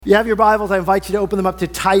If you have your Bibles, I invite you to open them up to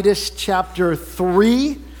Titus chapter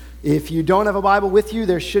 3. If you don't have a Bible with you,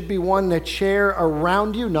 there should be one in a chair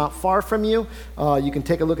around you, not far from you. You can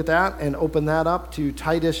take a look at that and open that up to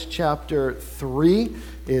Titus chapter 3.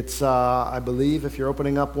 It's, I believe, if you're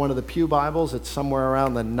opening up one of the Pew Bibles, it's somewhere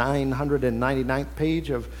around the 999th page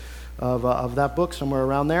of that book, somewhere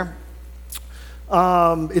around there.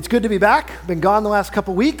 It's good to be back. Been gone the last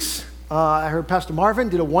couple weeks. I heard Pastor Marvin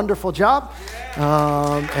did a wonderful job,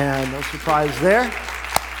 and no surprise there.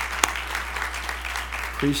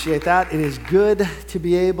 Appreciate that. It is good to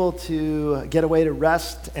be able to get away to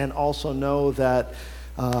rest and also know that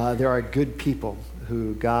there are good people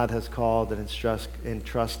who God has called and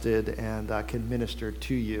entrusted and can minister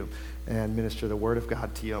to you and minister the Word of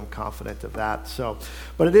God to you. I'm confident of that.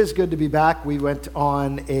 But it is good to be back. We went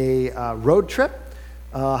on a road trip.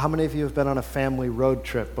 How many of you have been on a family road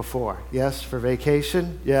trip before? Yes, for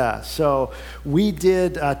vacation? Yeah, so we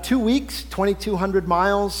did 2 weeks, 2,200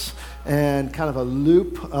 miles, and kind of a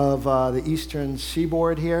loop of the eastern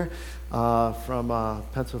seaboard here from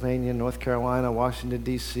Pennsylvania, North Carolina, Washington,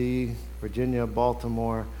 D.C., Virginia,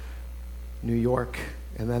 Baltimore, New York,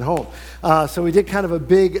 and then home. So we did kind of a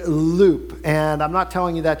big loop, and I'm not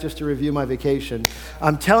telling you that just to review my vacation.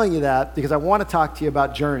 I'm telling you that because I want to talk to you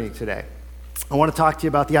about Journey today. I want to talk to you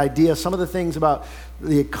about the idea, some of the things about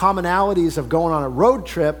the commonalities of going on a road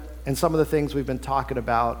trip and some of the things we've been talking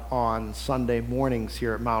about on Sunday mornings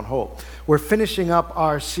here at Mount Hope. We're finishing up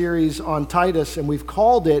our series on Titus, and we've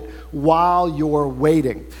called it While You're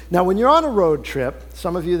Waiting. Now, when you're on a road trip,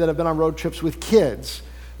 some of you that have been on road trips with kids,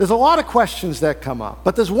 there's a lot of questions that come up.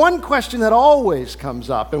 But there's one question that always comes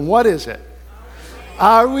up, and what is it?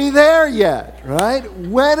 Are we there yet, right?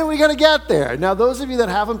 When are we going to get there? Now, those of you that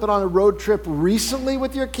haven't been on a road trip recently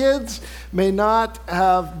with your kids may not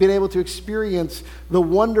have been able to experience the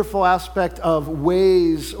wonderful aspect of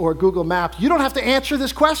Waze or Google Maps. You don't have to answer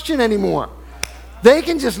this question anymore. They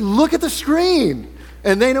can just look at the screen,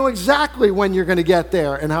 and they know exactly when you're going to get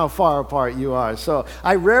there and how far apart you are. So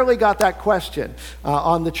I rarely got that question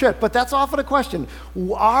on the trip, but that's often a question.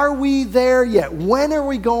 Are we there yet? When are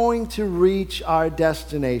we going to reach our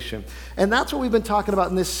destination? And that's what we've been talking about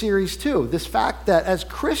in this series too, this fact that as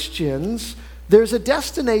Christians, there's a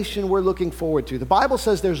destination we're looking forward to. The Bible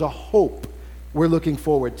says there's a hope we're looking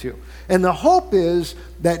forward to. And the hope is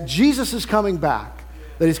that Jesus is coming back.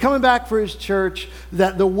 That he's coming back for his church,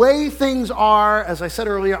 that the way things are, as I said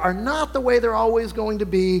earlier, are not the way they're always going to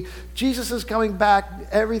be. Jesus is coming back.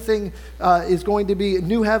 Everything is going to be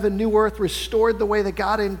new heaven, new earth, restored the way that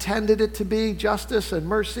God intended it to be, justice and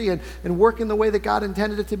mercy and working the way that God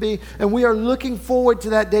intended it to be. And we are looking forward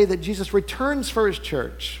to that day that Jesus returns for his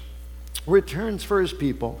church, returns for his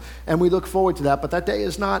people, and we look forward to that. But that day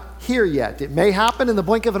is not here yet. It may happen in the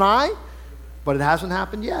blink of an eye, but it hasn't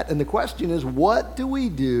happened yet. And the question is, what do we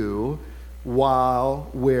do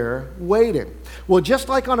while we're waiting? Well, just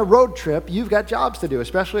like on a road trip, you've got jobs to do,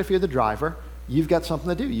 especially if you're the driver. You've got something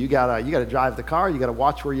to do. You gotta drive the car. You gotta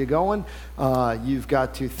watch where you're going. You've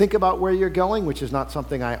got to think about where you're going, which is not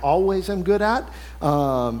something I always am good at.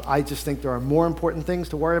 I just think there are more important things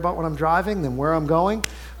to worry about when I'm driving than where I'm going.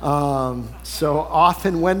 So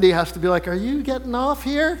often Wendy has to be like, "Are you getting off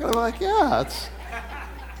here?" And I'm like, "Yeah,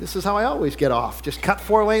 this is how I always get off. Just cut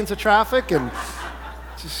 4 lanes of traffic and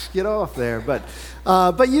just get off there."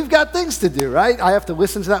 But you've got things to do, right? I have to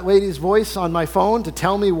listen to that lady's voice on my phone to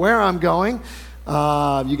tell me where I'm going.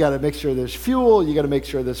 You got to make sure there's fuel. You got to make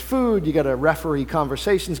sure there's food. You got to referee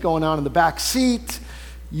conversations going on in the back seat.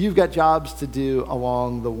 You've got jobs to do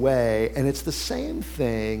along the way. And it's the same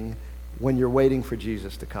thing when you're waiting for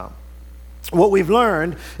Jesus to come. What we've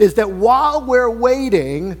learned is that while we're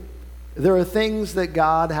waiting, there are things that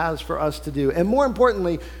God has for us to do. And more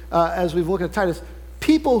importantly, as we've looked at Titus,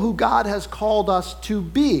 people who God has called us to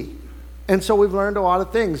be. And so we've learned a lot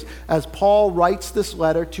of things. As Paul writes this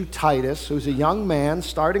letter to Titus, who's a young man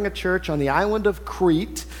starting a church on the island of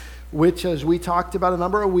Crete, which, as we talked about a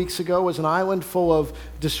number of weeks ago, was an island full of,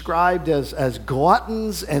 described as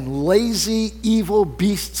gluttons and lazy, evil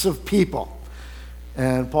beasts of people.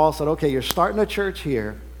 And Paul said, okay, you're starting a church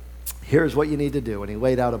here. Here's what you need to do. And he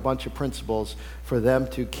laid out a bunch of principles for them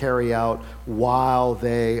to carry out while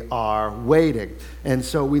they are waiting. And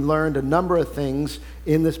so we learned a number of things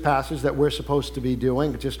in this passage that we're supposed to be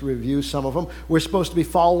doing. Just to review some of them. We're supposed to be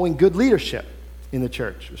following good leadership in the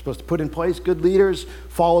church. We're supposed to put in place good leaders,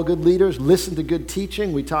 follow good leaders, listen to good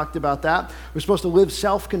teaching. We talked about that. We're supposed to live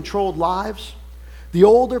self-controlled lives. The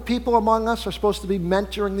older people among us are supposed to be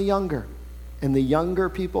mentoring the younger. And the younger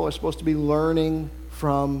people are supposed to be learning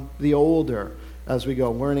from the older. as we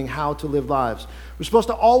go, learning how to live lives. We're supposed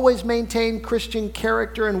to always maintain Christian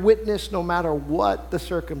character and witness no matter what the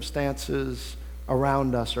circumstances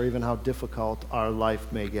around us or even how difficult our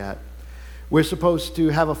life may get. We're supposed to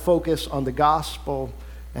have a focus on the gospel,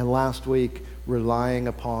 and last week, relying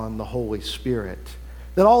upon the Holy Spirit.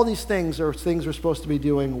 That all these things are things we're supposed to be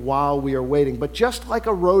doing while we are waiting. But just like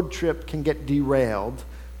a road trip can get derailed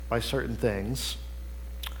by certain things,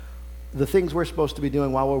 the things we're supposed to be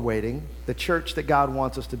doing while we're waiting, the church that God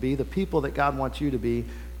wants us to be, the people that God wants you to be,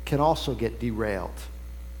 can also get derailed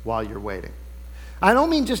while you're waiting. I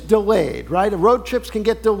don't mean just delayed, right? Road trips can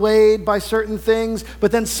get delayed by certain things,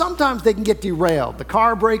 but then sometimes they can get derailed. The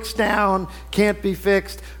car breaks down, can't be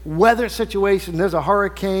fixed. Weather situation, there's a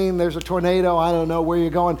hurricane, there's a tornado, I don't know where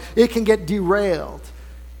you're going. It can get derailed.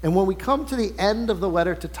 And when we come to the end of the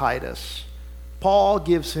letter to Titus, Paul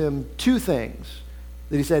gives him two things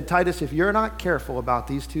that he said, Titus, if you're not careful about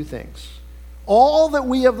these two things, all that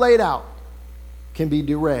we have laid out can be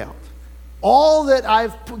derailed. All that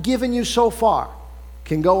I've given you so far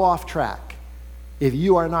can go off track if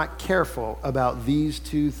you are not careful about these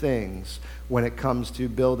two things when it comes to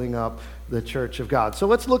building up the church of God. So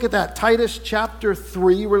let's look at that. Titus chapter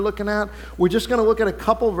 3 we're looking at. We're just going to look at a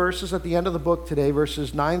couple verses at the end of the book today,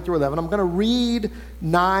 verses 9 through 11. I'm going to read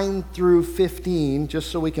 9 through 15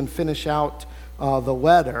 just so we can finish out the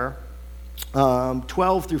letter.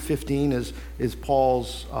 12 through 15 is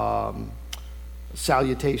Paul's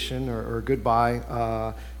salutation or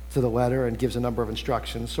goodbye to the letter, and gives a number of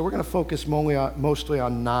instructions. So we're going to focus mostly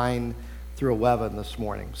on 9 through 11 this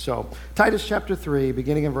morning. So Titus chapter 3,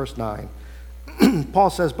 beginning in verse 9, Paul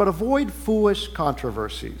says, "But avoid foolish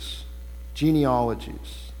controversies,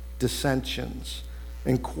 genealogies, dissensions,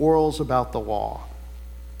 and quarrels about the law,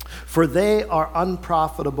 for they are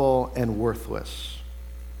unprofitable and worthless.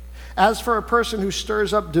 As for a person who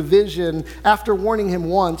stirs up division after warning him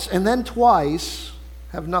once and then twice,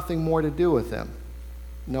 have nothing more to do with him,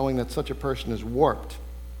 knowing that such a person is warped,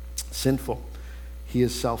 sinful. He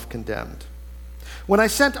is self-condemned. When I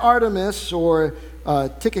sent Artemis or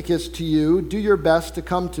Tychicus to you, do your best to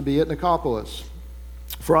come to me at Nicopolis,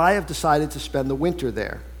 for I have decided to spend the winter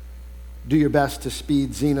there. Do your best to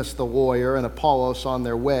speed Zenas the lawyer and Apollos on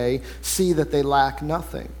their way. See that they lack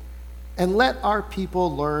nothing. And let our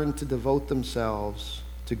people learn to devote themselves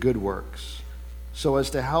to good works, so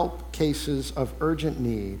as to help cases of urgent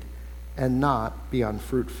need and not be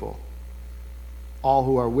unfruitful. All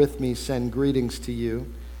who are with me send greetings to you.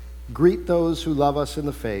 Greet those who love us in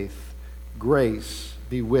the faith. Grace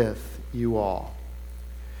be with you all."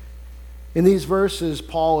 In these verses,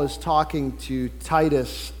 Paul is talking to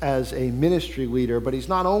Titus as a ministry leader, but he's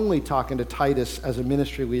not only talking to Titus as a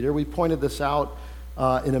ministry leader. We pointed this out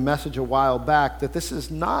in a message a while back, that this is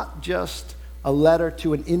not just a letter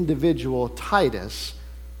to an individual, Titus.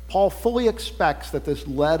 Paul fully expects that this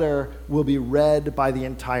letter will be read by the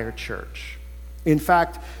entire church. In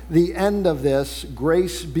fact, the end of this,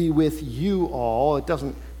 grace be with you all, it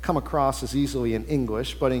doesn't come across as easily in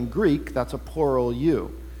English, but in Greek, that's a plural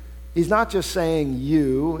you. He's not just saying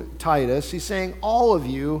you, Titus, he's saying all of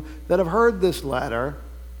you that have heard this letter,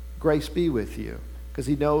 grace be with you, because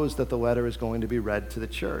he knows that the letter is going to be read to the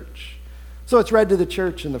church. So it's read to the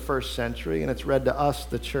church in the first century, and it's read to us,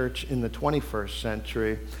 the church, in the 21st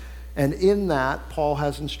century. And in that, Paul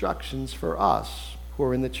has instructions for us who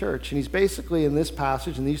are in the church. And he's basically, in this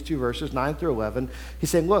passage, in these two verses, 9 through 11, he's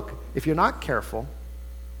saying, look, if you're not careful,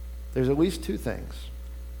 there's at least two things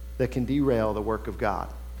that can derail the work of God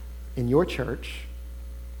in your church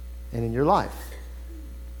and in your life.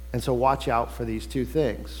 And so watch out for these two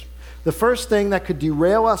things. The first thing that could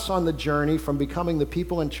derail us on the journey from becoming the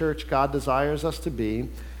people in church God desires us to be,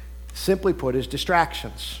 simply put, is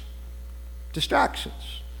distractions.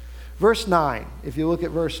 Distractions. Verse 9, if you look at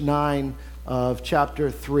verse 9 of chapter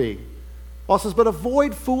 3, Paul says, "But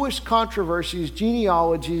avoid foolish controversies,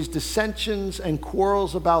 genealogies, dissensions, and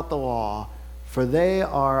quarrels about the law, for they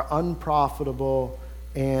are unprofitable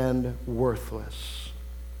and worthless."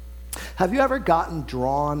 Have you ever gotten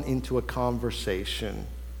drawn into a conversation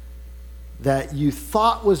that you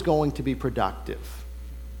thought was going to be productive,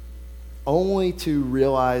 only to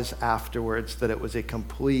realize afterwards that it was a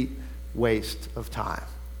complete waste of time?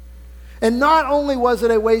 And not only was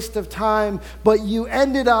it a waste of time, but you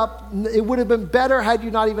ended up, it would have been better had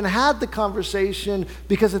you not even had the conversation,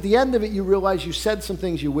 because at the end of it you realize you said some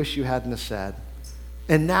things you wish you hadn't have said.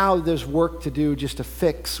 And now there's work to do just to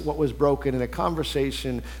fix what was broken in a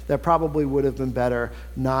conversation that probably would have been better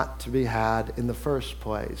not to be had in the first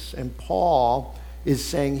place. And Paul is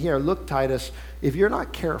saying here, look, Titus, if you're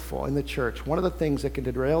not careful in the church, one of the things that can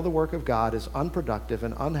derail the work of God is unproductive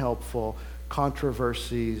and unhelpful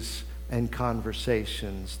controversies and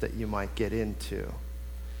conversations that you might get into.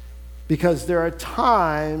 Because there are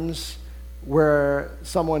times where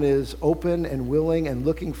someone is open and willing and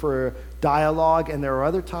looking for dialogue, and there are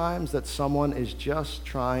other times that someone is just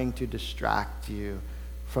trying to distract you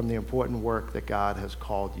from the important work that God has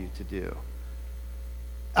called you to do.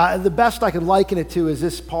 The best I can liken it to is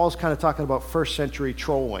this. Paul's kind of talking about first century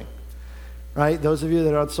trolling, right? Those of you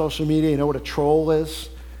that are on social media, you know what a troll is,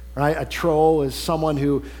 right? A troll is someone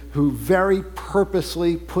who very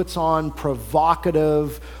purposely puts on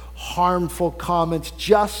provocative, harmful comments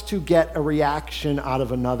just to get a reaction out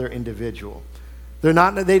of another individual.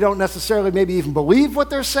 They don't necessarily maybe even believe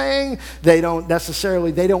what they're saying. They don't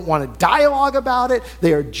want to dialogue about it.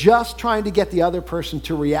 They are just trying to get the other person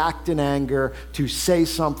to react in anger, to say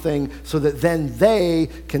something so that then they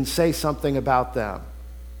can say something about them.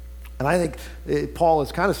 And I think Paul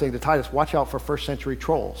is kind of saying to Titus, watch out for first century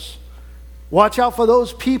trolls. Watch out for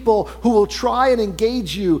those people who will try and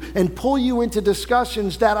engage you and pull you into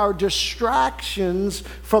discussions that are distractions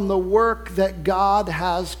from the work that God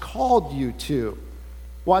has called you to.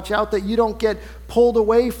 Watch out that you don't get pulled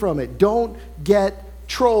away from it. Don't get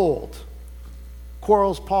trolled.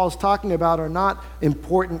 Quarrels Paul's talking about are not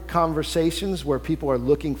important conversations where people are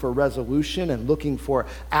looking for resolution and looking for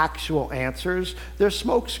actual answers. They're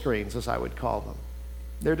smoke screens, as I would call them.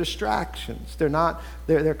 They're distractions.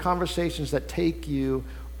 They're conversations that take you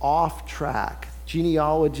off track.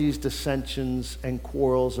 Genealogies, dissensions, and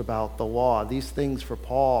quarrels about the law. These things for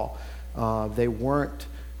Paul, they weren't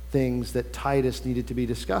things that Titus needed to be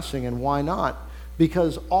discussing. And why not?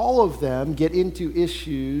 Because all of them get into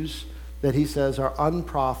issues that he says are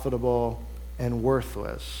unprofitable and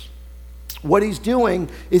worthless. What he's doing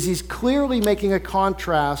is he's clearly making a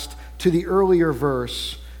contrast to the earlier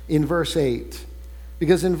verse in verse 8.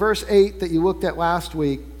 Because in verse 8 that you looked at last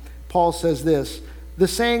week, Paul says this, "The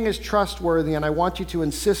saying is trustworthy, and I want you to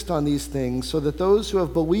insist on these things so that those who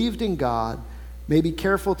have believed in God may be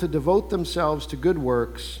careful to devote themselves to good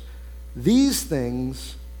works. These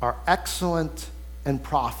things are excellent and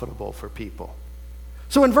profitable for people."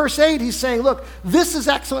 So in verse 8, he's saying, look, this is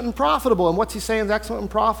excellent and profitable. And what's he saying is excellent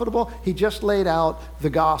and profitable? He just laid out the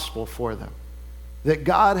gospel for them. That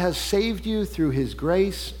God has saved you through his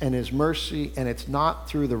grace and his mercy, and it's not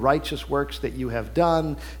through the righteous works that you have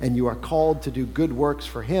done, and you are called to do good works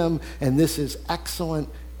for him, and this is excellent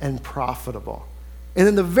and profitable. And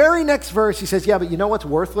in the very next verse, he says, yeah, but you know what's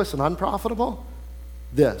worthless and unprofitable?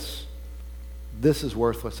 This is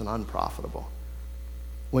worthless and unprofitable.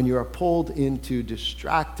 When you are pulled into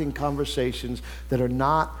distracting conversations that are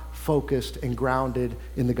not focused and grounded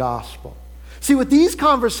in the gospel. See, what these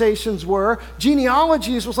conversations were,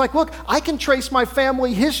 genealogies was like, look, I can trace my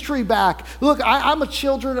family history back. Look, I'm a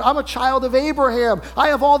child of Abraham. I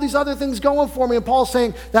have all these other things going for me. And Paul's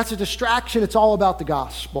saying, that's a distraction. It's all about the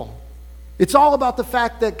gospel. It's all about the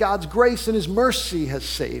fact that God's grace and his mercy has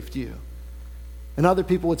saved you. And other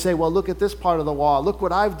people would say, well, look at this part of the law. Look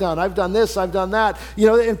what I've done. I've done this. I've done that.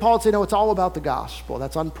 And Paul would say, no, it's all about the gospel.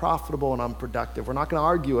 That's unprofitable and unproductive. We're not going to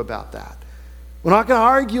argue about that. We're not going to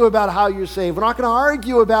argue about how you're saved. We're not going to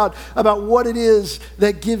argue about what it is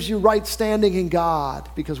that gives you right standing in God.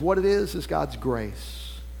 Because what it is God's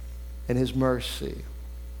grace and his mercy.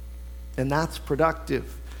 And that's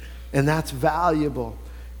productive. And that's valuable.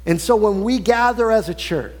 And so when we gather as a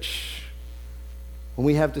church, when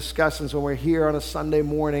we have discussions, when we're here on a Sunday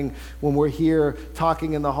morning, when we're here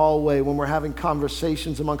talking in the hallway, when we're having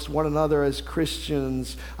conversations amongst one another as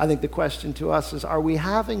Christians, I think the question to us is, are we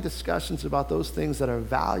having discussions about those things that are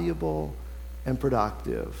valuable and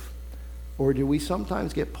productive? Or do we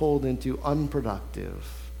sometimes get pulled into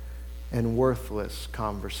unproductive and worthless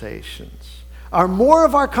conversations? Are more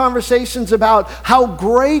of our conversations about how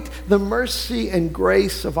great the mercy and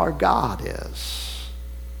grace of our God is?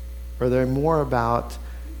 Or they're more about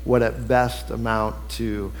what at best amount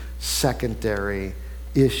to secondary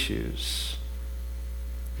issues.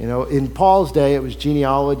 In Paul's day, it was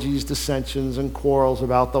genealogies, dissensions, and quarrels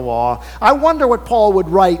about the law. I wonder what Paul would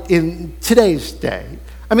write in today's day.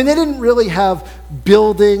 I mean, they didn't really have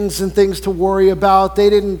buildings and things to worry about. They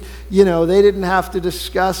didn't have to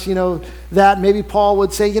discuss, that. Maybe Paul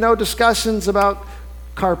would say, discussions about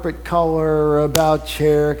carpet color, about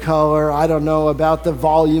chair color, I don't know, about the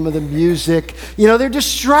volume of the music. They're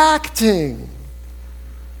distracting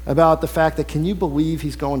about the fact that, can you believe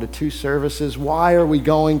he's going to 2 services? Why are we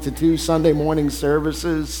going to 2 Sunday morning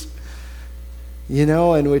services?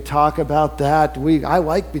 And we talk about that.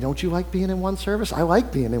 Don't you like being in one service? I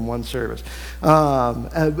like being in one service.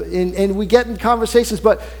 And we get in conversations,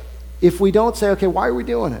 but if we don't say, okay, why are we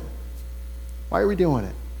doing it? Why are we doing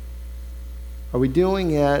it? Are we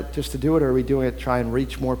doing it just to do it, or are we doing it to try and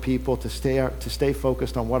reach more people, to stay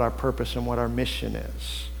focused on what our purpose and what our mission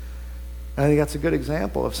is? And I think that's a good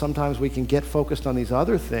example of sometimes we can get focused on these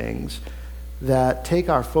other things that take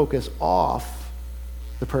our focus off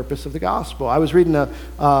the purpose of the gospel. I was reading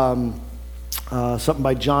something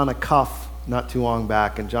by John Acuff not too long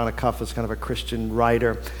back, and John Acuff is kind of a Christian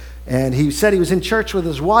writer. And he said he was in church with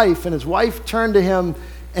his wife, and his wife turned to him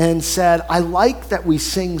and said, "I like that we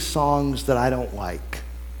sing songs that I don't like."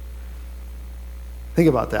 Think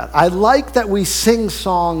about that. I like that we sing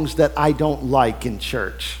songs that I don't like in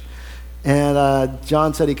church. And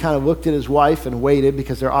John said he kind of looked at his wife and waited,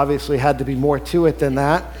 because there obviously had to be more to it than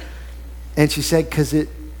that. And she said, "Because it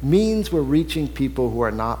means we're reaching people who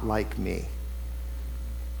are not like me."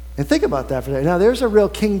 And think about that for a second. Now, there's a real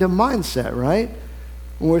kingdom mindset, right?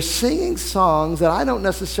 When we're singing songs that I don't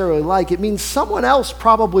necessarily like, it means someone else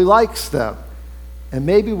probably likes them. And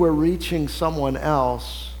maybe we're reaching someone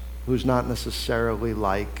else who's not necessarily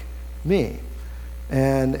like me.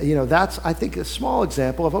 And, that's, I think, a small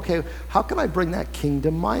example of, okay, how can I bring that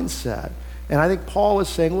kingdom mindset? And I think Paul is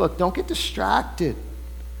saying, look, don't get distracted.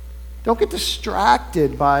 Don't get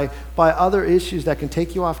distracted by other issues that can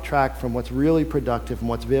take you off track from what's really productive and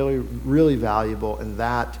what's really, really valuable, and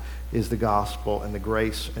that is the gospel and the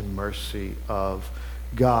grace and mercy of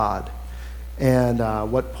God. And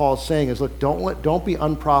what Paul's saying is, look, don't be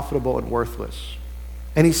unprofitable and worthless.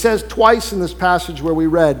 And he says twice in this passage where we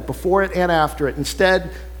read, before it and after it, instead,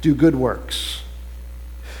 do good works.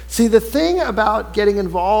 See, the thing about getting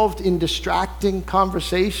involved in distracting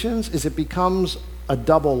conversations is it becomes a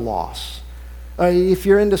double loss. If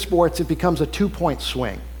you're into sports, it becomes a 2-point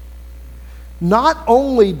swing. Not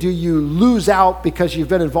only do you lose out because you've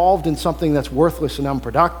been involved in something that's worthless and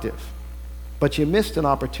unproductive, but you missed an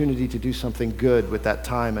opportunity to do something good with that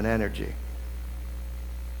time and energy.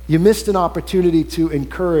 You missed an opportunity to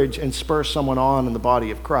encourage and spur someone on in the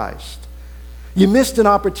body of Christ. You missed an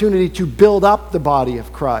opportunity to build up the body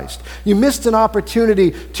of Christ. You missed an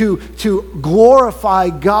opportunity to glorify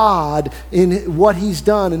God in what He's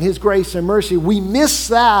done in His grace and mercy. We missed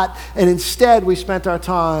that, and instead we spent our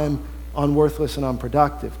time on worthless and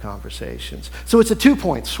unproductive conversations. So it's a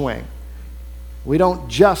 2-point swing. We don't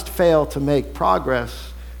just fail to make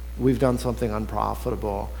progress, we've done something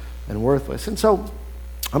unprofitable and worthless. And so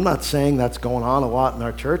I'm not saying that's going on a lot in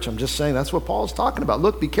our church. I'm just saying that's what Paul's talking about.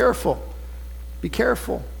 Look, be careful. Be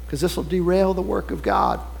careful, because this will derail the work of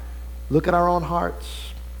God. Look at our own hearts.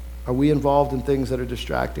 Are we involved in things that are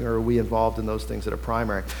distracting, or are we involved in those things that are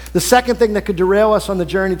primary? The second thing that could derail us on the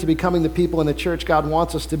journey to becoming the people in the church God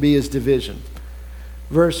wants us to be is division.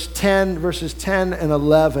 Verses 10 and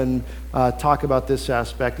 11 talk about this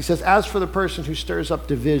aspect. He says, "As for the person who stirs up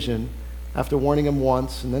division, after warning him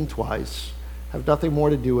once and then twice, have nothing more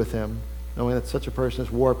to do with him, knowing that such a person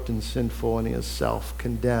is warped and sinful, and he is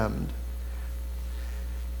self-condemned."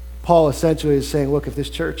 Paul essentially is saying, look, if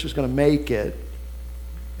this church is going to make it,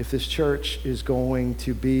 if this church is going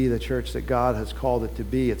to be the church that God has called it to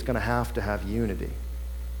be, it's going to have unity.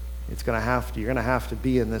 You're going to have to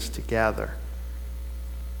be in this together.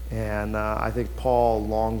 And I think Paul,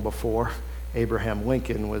 long before Abraham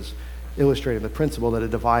Lincoln, was illustrating the principle that a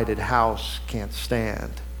divided house can't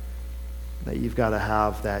stand. That you've got to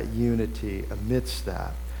have that unity amidst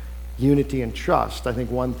that. Unity and trust. I think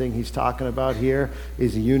one thing he's talking about here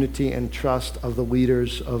is unity and trust of the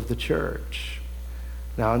leaders of the church.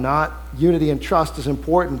 Now, not unity and trust is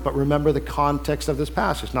important, but remember the context of this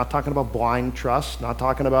passage. Not talking about blind trust, not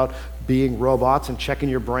talking about being robots and checking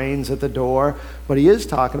your brains at the door, but he is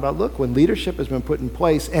talking about, look, when leadership has been put in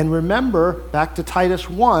place, and remember, back to Titus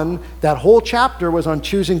 1, that whole chapter was on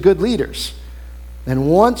choosing good leaders. And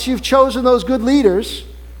once you've chosen those good leaders,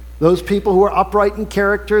 those people who are upright in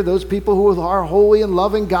character, those people who are holy and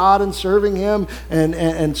loving God and serving Him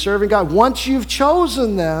and serving God, once you've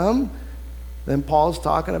chosen them, then Paul's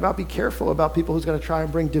talking about be careful about people who's going to try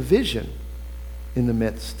and bring division in the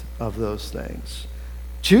midst of those things.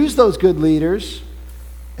 Choose those good leaders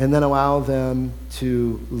and then allow them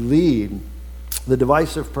to lead. The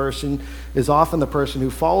divisive person is often the person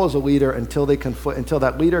who follows a leader until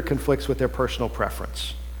that leader conflicts with their personal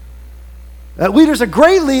preference. That leader's a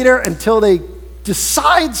great leader until they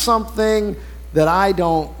decide something that I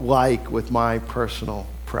don't like with my personal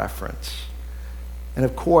preference. And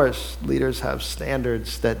of course, leaders have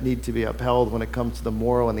standards that need to be upheld when it comes to the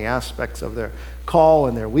moral and the aspects of their call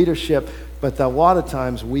and their leadership, but a lot of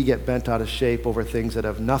times we get bent out of shape over things that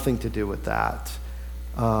have nothing to do with that.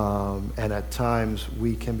 And at times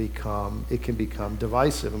it can become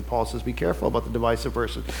divisive. And Paul says, be careful about the divisive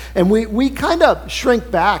person. And we kind of shrink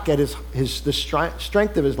back at the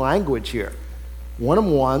strength of his language here. warn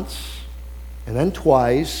him once, and then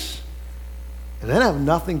twice, and then have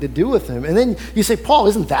nothing to do with him. And then you say, Paul,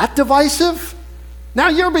 isn't that divisive? Now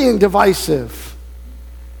you're being divisive.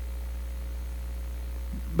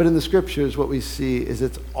 But in the scriptures, what we see is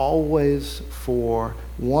it's always for,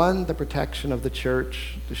 one, the protection of the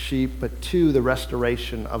church, the sheep, but two, the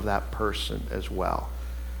restoration of that person as well.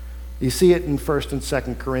 You see it in 1st and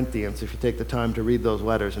 2nd Corinthians, if you take the time to read those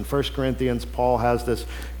letters. In 1 Corinthians, Paul has this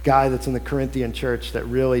guy that's in the Corinthian church that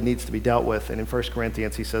really needs to be dealt with. And in 1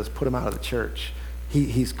 Corinthians, he says, put him out of the church.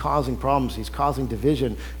 He's causing problems. He's causing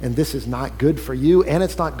division. And this is not good for you, and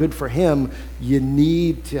it's not good for him. You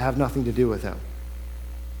need to have nothing to do with him.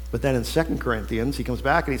 But then in 2 Corinthians, he comes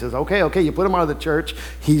back and he says, okay, you put him out of the church.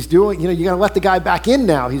 He's doing, you got to let the guy back in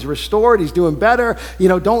now. He's restored. He's doing better.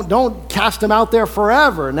 Don't cast him out there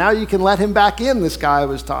forever. Now you can let him back in, this guy I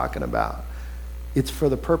was talking about. It's for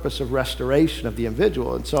the purpose of restoration of the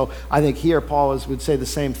individual. And so I think here Paul would say the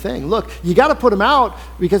same thing. Look, you got to put him out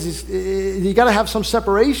because you got to have some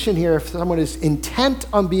separation here if someone is intent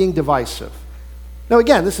on being divisive. Now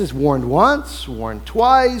again, this is warned once, warned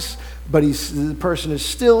twice, but the person is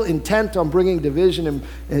still intent on bringing division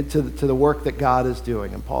to the work that God is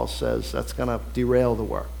doing. And Paul says that's going to derail the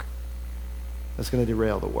work. That's going to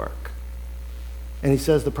derail the work. And he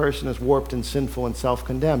says the person is warped and sinful and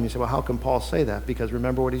self-condemned. You say, well, how can Paul say that? Because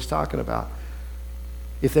remember what he's talking about.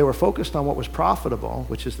 If they were focused on what was profitable,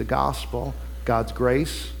 which is the gospel, God's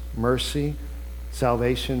grace, mercy,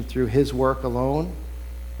 salvation through his work alone,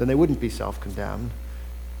 then they wouldn't be self-condemned.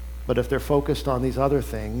 But if they're focused on these other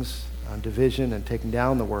things, on division and taking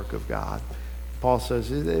down the work of God, Paul says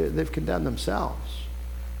they've condemned themselves.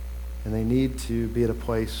 And they need to be at a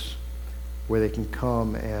place where they can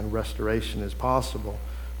come and restoration is possible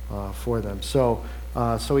for them. So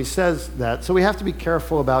he says that. So we have to be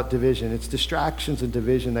careful about division. It's distractions and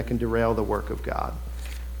division that can derail the work of God.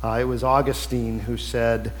 It was Augustine who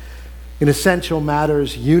said, in essential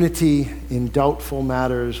matters, unity; in doubtful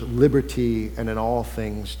matters, liberty; and in all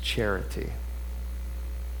things, charity.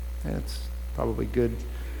 And it's probably good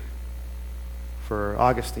for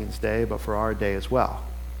Augustine's day, but for our day as well.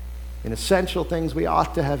 In essential things, we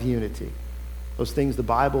ought to have unity. Those things the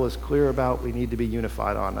Bible is clear about, we need to be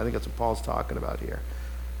unified on. I think that's what Paul's talking about here.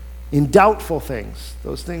 In doubtful things,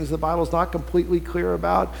 those things the Bible's not completely clear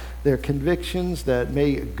about, they're convictions that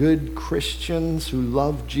good Christians who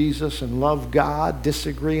love Jesus and love God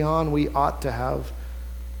disagree on, we ought to have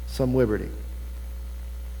some liberty.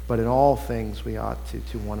 But in all things, we ought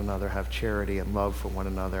to one another have charity and love for one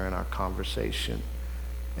another in our conversation.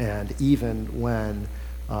 And even when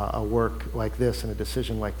a work like this and a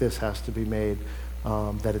decision like this has to be made,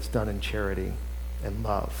 that it's done in charity and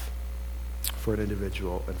love for an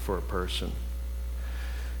individual and for a person.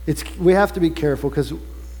 We have to be careful because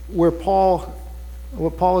what Paul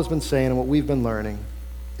has been saying and what we've been learning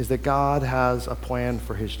is that God has a plan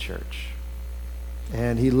for his church.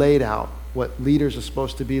 And he laid out what leaders are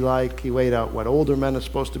supposed to be like. He laid out what older men are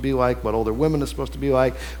supposed to be like, what older women are supposed to be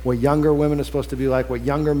like, what younger women are supposed to be like, what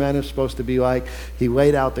younger men are supposed to be like. He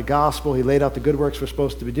laid out the gospel. He laid out the good works we're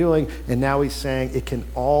supposed to be doing. And now he's saying it can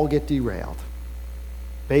all get derailed.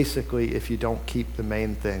 Basically, if you don't keep the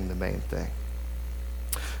main thing, the main thing.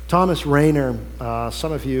 Thomas Rainer,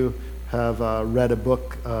 some of you have read a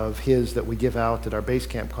book of his that we give out at our base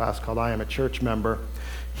camp class called I Am a Church Member.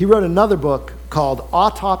 He wrote another book called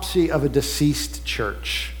Autopsy of a Deceased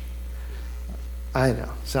Church. I know,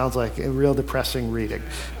 sounds like a real depressing reading,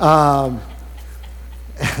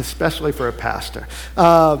 especially for a pastor.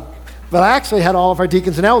 But I actually had all of our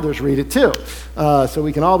deacons and elders read it too, so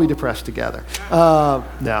we can all be depressed together.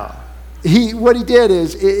 No. What he did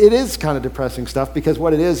is, it is kind of depressing stuff because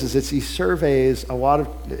what it is he surveys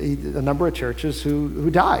a number of churches who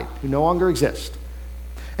died, who no longer exist.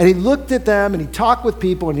 And he looked at them and he talked with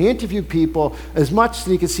people and he interviewed people as much as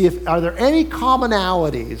he could see are there any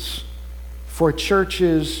commonalities for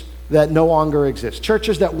churches that no longer exist.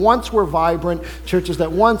 Churches that once were vibrant, churches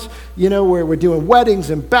that once, were doing weddings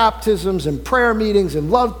and baptisms and prayer meetings and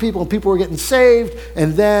loved people and people were getting saved,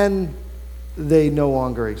 and then they no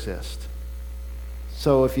longer exist.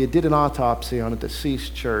 So if you did an autopsy on a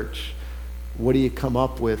deceased church, what do you come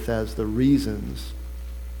up with as the reasons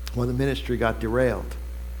why the ministry got derailed?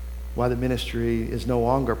 Why the ministry is no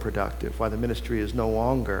longer productive? Why the ministry is no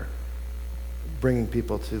longer bringing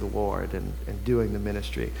people to the Lord and doing the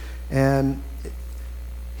ministry? And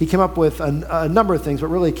he came up with a number of things, but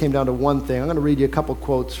really came down to one thing. I'm going to read you a couple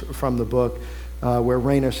quotes from the book where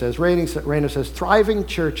Rainer says, thriving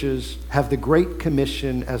churches have the Great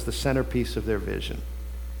Commission as the centerpiece of their vision,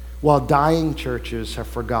 while dying churches have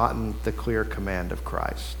forgotten the clear command of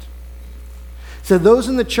Christ. So those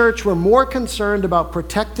in the church were more concerned about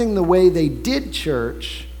protecting the way they did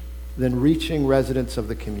church than reaching residents of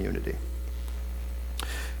the community.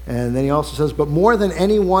 And then he also says, but more than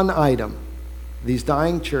any one item, these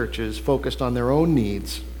dying churches focused on their own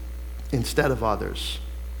needs instead of others.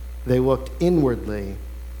 They looked inwardly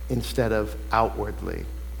instead of outwardly.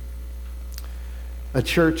 A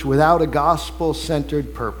church without a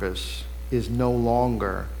gospel-centered purpose is no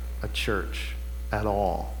longer a church at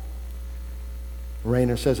all.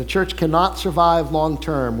 Rayner says, a church cannot survive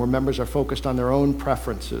long-term where members are focused on their own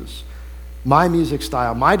preferences. My music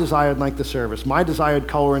style, my desired length of service, my desired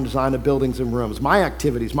color and design of buildings and rooms, my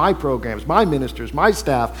activities, my programs, my ministers, my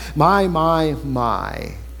staff, my,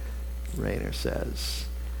 Rayner says.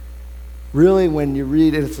 Really, when you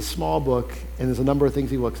read it, it's a small book, and there's a number of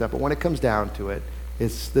things he looks at, but when it comes down to it,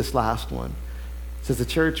 it's this last one. It says, the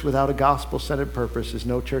church without a gospel-centered purpose is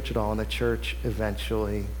no church at all, and the church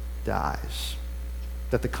eventually dies.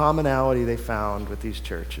 That the commonality they found with these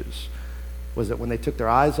churches was that when they took their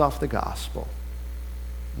eyes off the gospel,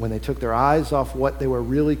 when they took their eyes off what they were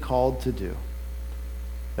really called to do,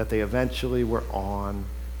 that they eventually were on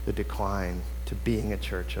the decline to being a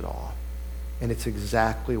church at all. And it's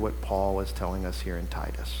exactly what Paul is telling us here in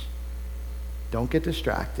Titus. Don't get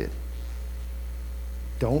distracted.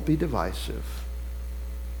 Don't be divisive.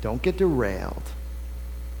 Don't get derailed.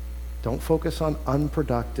 Don't focus on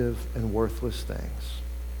unproductive and worthless things.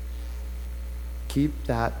 Keep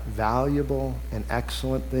that valuable and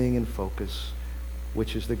excellent thing in focus,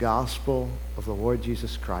 which is the gospel of the Lord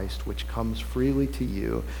Jesus Christ, which comes freely to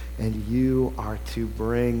you, and you are to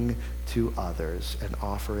bring to others and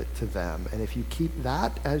offer it to them. And if you keep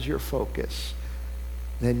that as your focus,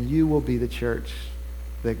 then you will be the church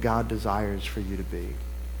that God desires for you to be.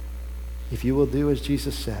 If you will do as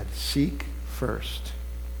Jesus said, seek first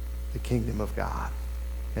the kingdom of God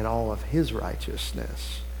and all of his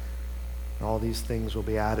righteousness, and all these things will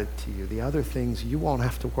be added to you. The other things you won't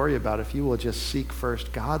have to worry about if you will just seek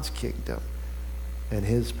first God's kingdom and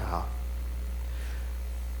his power.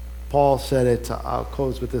 Paul said it, I'll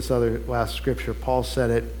close with this other last scripture. Paul said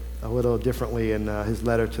it a little differently in his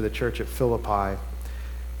letter to the church at Philippi.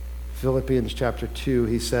 Philippians chapter 2,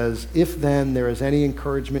 he says, if then there is any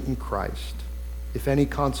encouragement in Christ, if any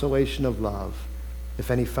consolation of love, if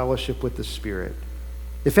any fellowship with the Spirit,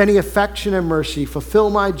 if any affection and mercy, fulfill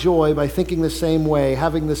my joy by thinking the same way,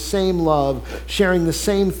 having the same love, sharing the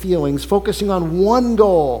same feelings, focusing on one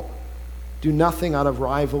goal. Do nothing out of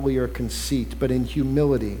rivalry or conceit, but in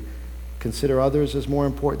humility consider others as more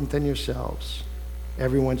important than yourselves.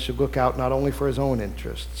 Everyone should look out not only for his own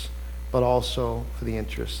interests, but also for the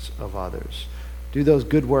interests of others. Do those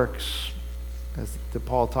good works, as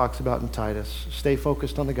Paul talks about in Titus. Stay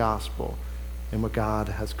focused on the gospel and what God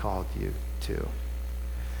has called you to.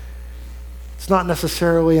 It's not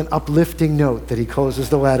necessarily an uplifting note that he closes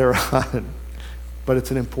the letter on, but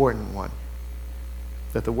it's an important one,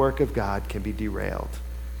 that the work of God can be derailed.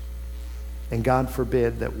 And God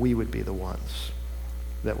forbid that we would be the ones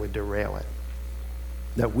that would derail it,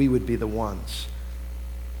 that we would be the ones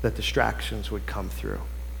that distractions would come through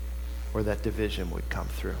or that division would come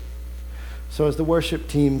through. So as the worship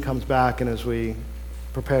team comes back and as we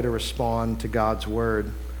prepare to respond to God's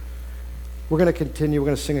word, we're going to continue. We're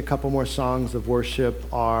going to sing a couple more songs of worship.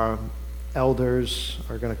 Our elders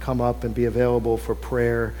are going to come up and be available for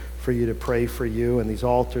prayer, for you to pray for you, and these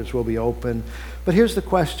altars will be open. But here's the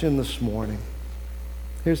question this morning.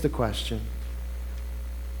 Here's the question.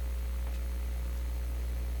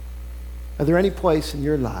 Are there any place in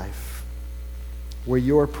your life where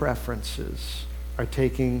your preferences are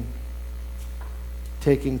taking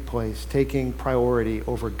place, taking priority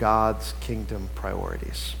over God's kingdom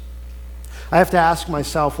priorities? I have to ask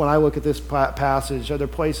myself when I look at this passage, are there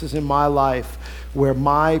places in my life where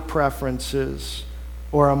my preferences,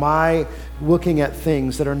 or am I looking at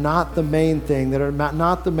things that are not the main thing, that are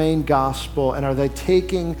not the main gospel, and are they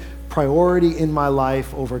taking priority in my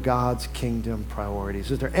life over God's kingdom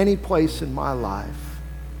priorities? Is there any place in my life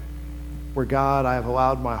where, God, I have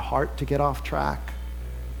allowed my heart to get off track?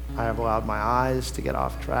 I have allowed my eyes to get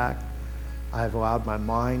off track. I have allowed my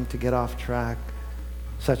mind to get off track,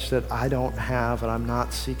 such that I don't have and I'm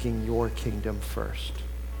not seeking your kingdom first.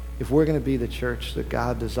 If we're going to be the church that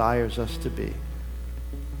God desires us to be,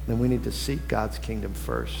 then we need to seek God's kingdom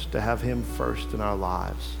first, to have him first in our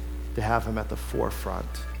lives, to have him at the forefront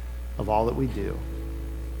of all that we do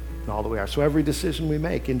and all that we are. So every decision we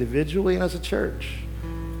make, individually and as a church,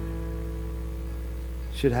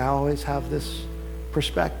 should always have this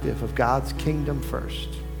perspective of God's kingdom first.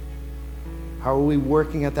 How are we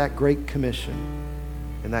working at that great commission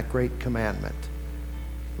and that great commandment?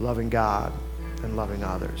 Loving God and loving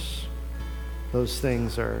others. Those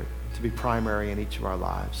things are to be primary in each of our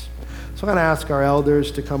lives. So I'm going to ask our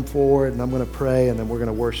elders to come forward, and I'm going to pray, and then we're going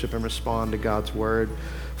to worship and respond to God's word.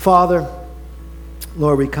 Father,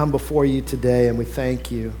 Lord, we come before you today, and we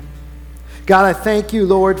thank you. God, I thank you,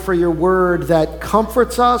 Lord, for your word that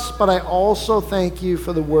comforts us, but I also thank you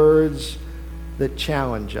for the words that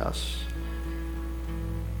challenge us.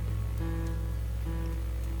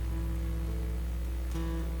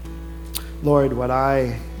 Lord, what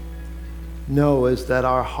I know is that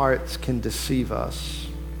our hearts can deceive us.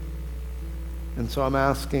 And so I'm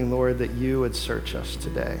asking, Lord, that you would search us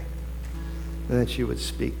today and that you would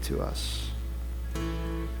speak to us.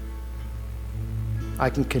 I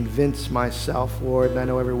can convince myself, Lord, and I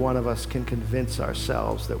know every one of us can convince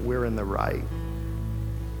ourselves that we're in the right.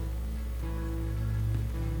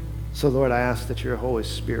 So, Lord, I ask that your Holy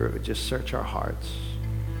Spirit would just search our hearts.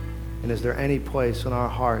 And is there any place in our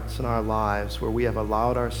hearts and our lives where we have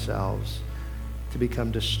allowed ourselves to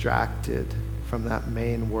become distracted from that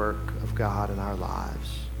main work of God in our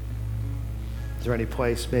lives? Is there any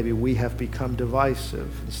place maybe we have become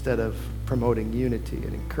divisive instead of promoting unity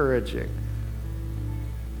and encouraging?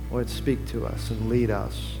 Lord, speak to us and lead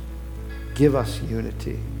us. Give us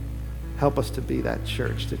unity. Help us to be that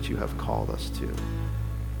church that you have called us to.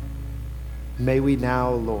 May we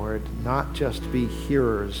now, Lord, not just be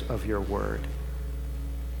hearers of your word,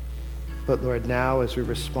 but Lord, now as we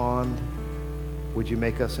respond, would you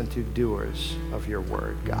make us into doers of your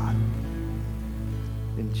word, God?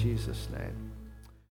 In Jesus' name.